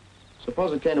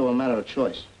 Suppose it came to a matter of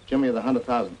choice. Jimmy or the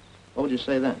 $100,000. What would you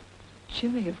say then?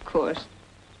 Jimmy, of course.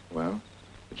 Well,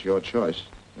 it's your choice.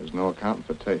 There's no accounting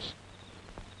for taste.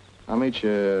 I'll meet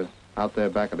you out there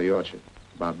back of the orchard,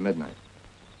 about midnight.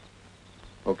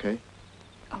 Okay?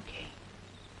 Okay.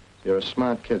 You're a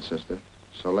smart kid, sister,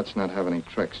 so let's not have any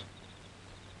tricks.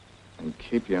 And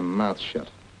keep your mouth shut.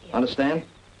 Yeah. Understand?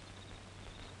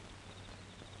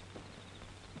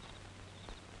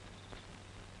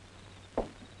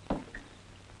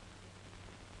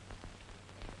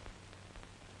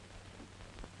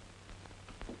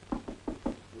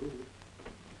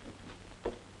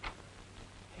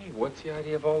 What's the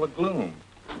idea of all the gloom?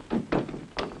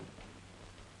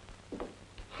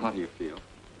 How do you feel?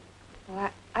 Well,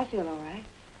 I feel all right.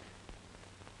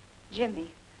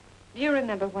 Jimmy, do you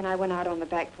remember when I went out on the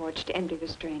back porch to empty the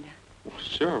strainer? Well,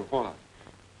 sure, what?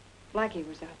 Blackie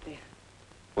was out there.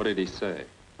 What did he say?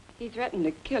 He threatened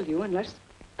to kill you unless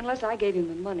I gave him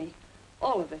the money.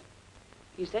 All of it.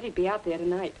 He said he'd be out there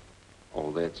tonight.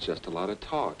 Oh, that's just a lot of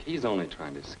talk. He's only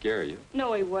trying to scare you.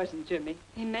 No, he wasn't, Jimmy.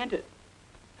 He meant it.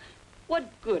 What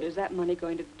good is that money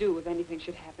going to do if anything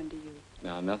should happen to you?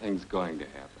 Now, nothing's going to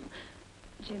happen.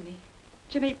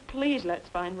 Jimmy, please let's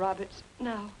find Roberts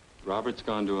now. Robert's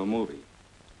gone to a movie.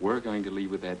 We're going to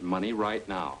leave with that money right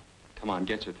now. Come on,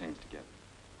 get your things together.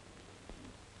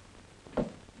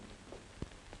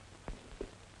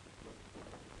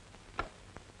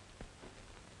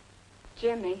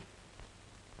 Jimmy,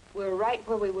 we're right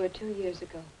where we were 2 years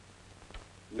ago.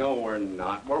 No, we're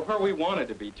not. We're where we wanted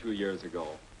to be 2 years ago.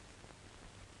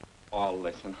 Oh,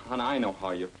 listen, hon, I know how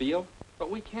you feel,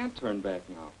 but we can't turn back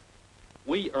now.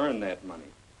 We earned that money.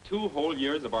 2 whole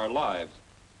years of our lives,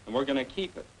 and we're going to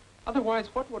keep it. Otherwise,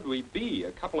 what would we be?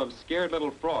 A couple of scared little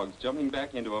frogs jumping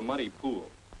back into a muddy pool.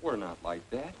 We're not like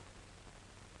that.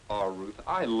 Oh, Ruth,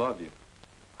 I love you.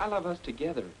 I love us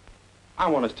together. I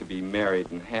want us to be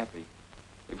married and happy.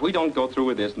 If we don't go through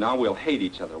with this now, we'll hate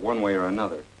each other one way or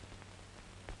another.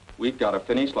 We've got to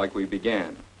finish like we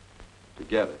began,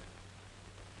 together.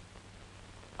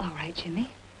 All right, Jimmy.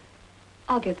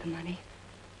 I'll get the money.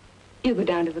 You go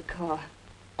down to the car.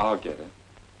 I'll get it.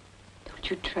 Don't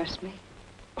you trust me?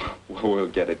 Well, we'll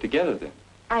get it together then.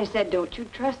 I said, don't you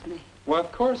trust me? Well,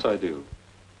 of course I do.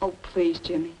 Oh, please,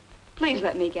 Jimmy. Please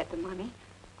let me get the money.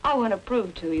 I want to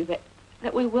prove to you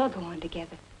that we will go on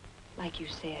together, like you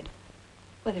said.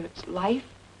 Whether it's life,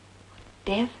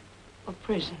 death, or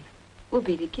prison, we'll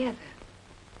be together.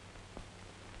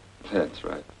 That's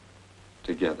right.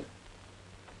 Together.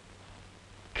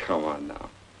 Come on now.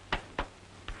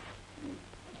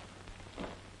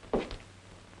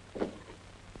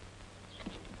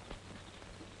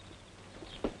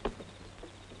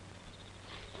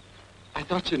 I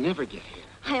thought you'd never get here.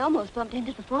 I almost bumped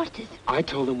into the Fosters. I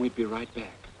told them we'd be right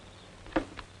back.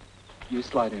 You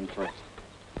slide in first.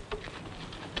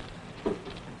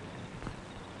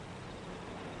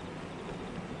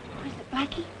 Was it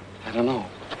Blackie? I don't know.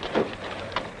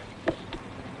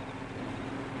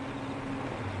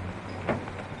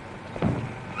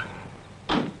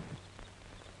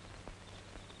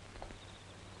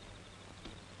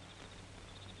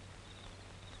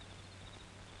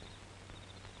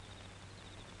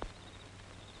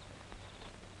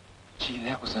 Gee,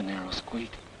 that was a narrow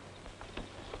squeak.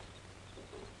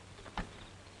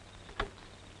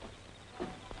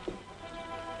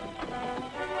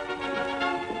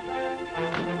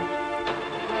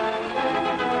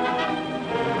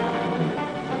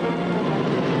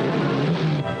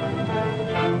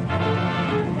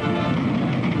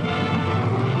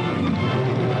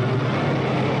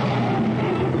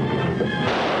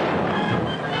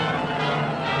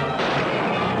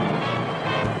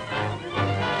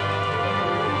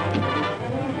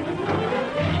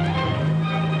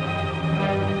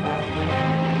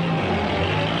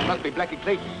 Blackie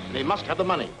Clayton. They must have the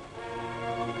money.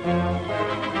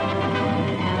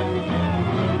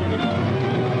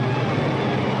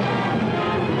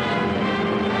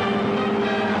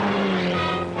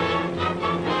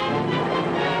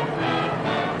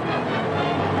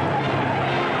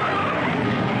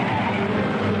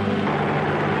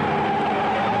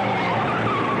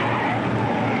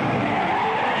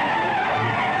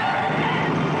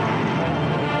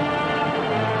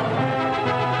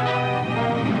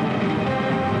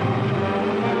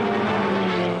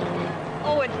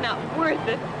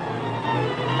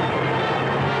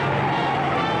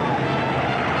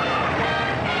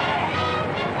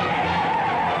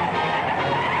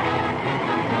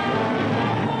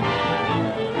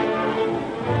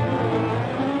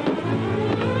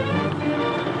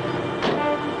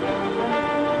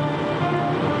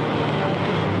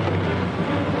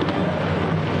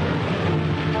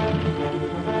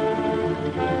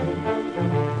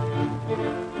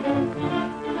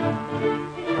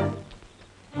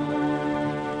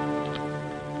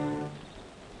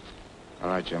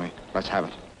 Jimmy. Let's have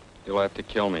it. You'll have to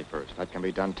kill me first. That can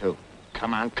be done, too.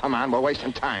 Come on. We're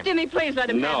wasting time. Jimmy, please let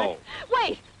him have No. it.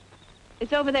 Wait!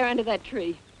 It's over there under that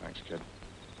tree. Thanks, kid.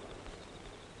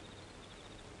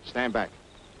 Stand back.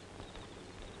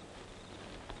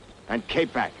 And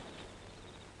cape back.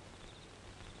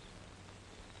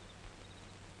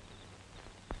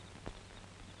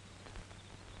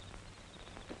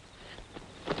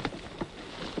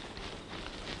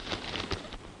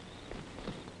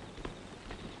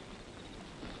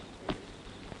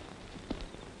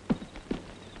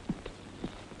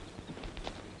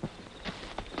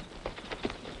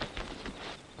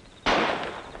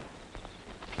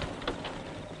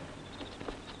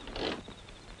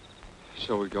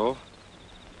 shall we go?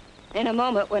 In a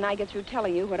moment, when I get through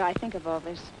telling you what I think of all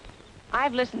this.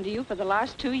 I've listened to you for the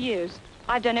last 2 years.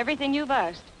 I've done everything you've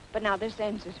asked, but now this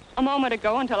ends it. A moment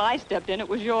ago, until I stepped in, it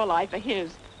was your life or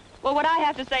his. Well, what I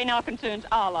have to say now concerns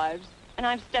our lives, and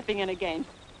I'm stepping in again.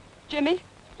 Jimmy,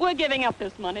 we're giving up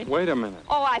this money. Wait a minute.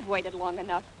 Oh, I've waited long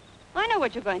enough. I know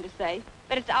what you're going to say,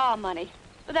 but it's our money.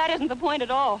 But that isn't the point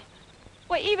at all.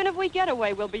 Why, even if we get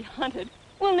away, we'll be hunted.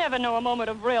 We'll never know a moment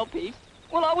of real peace.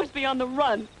 We'll always be on the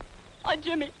run. Oh,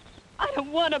 Jimmy, I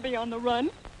don't want to be on the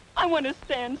run. I want to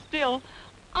stand still.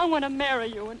 I want to marry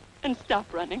you and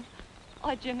stop running.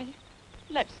 Oh, Jimmy,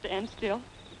 let's stand still.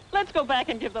 Let's go back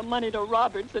and give the money to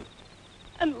Roberts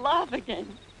and laugh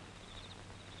again.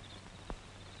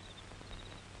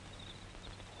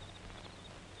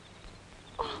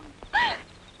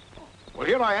 Well,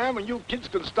 here I am, and you kids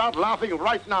can start laughing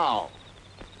right now.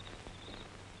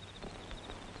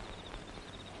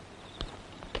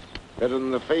 Better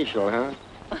than the facial,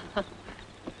 huh?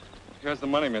 Here's the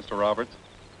money, Mr. Roberts.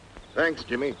 Thanks,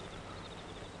 Jimmy.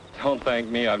 Don't thank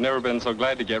me. I've never been so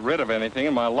glad to get rid of anything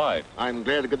in my life. I'm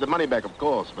glad to get the money back, of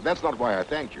course, but that's not why I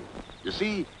thank you. You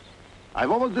see,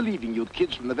 I've always believed in you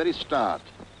kids from the very start,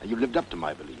 and you've lived up to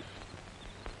my belief.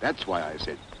 That's why I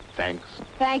said thanks.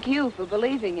 Thank you for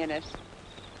believing in us.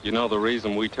 You know, the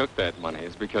reason we took that money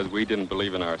is because we didn't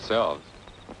believe in ourselves.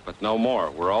 But no more.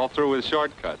 We're all through with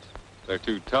shortcuts. They're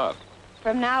too tough.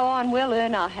 From now on, we'll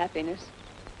earn our happiness.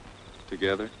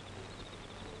 Together?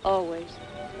 Always.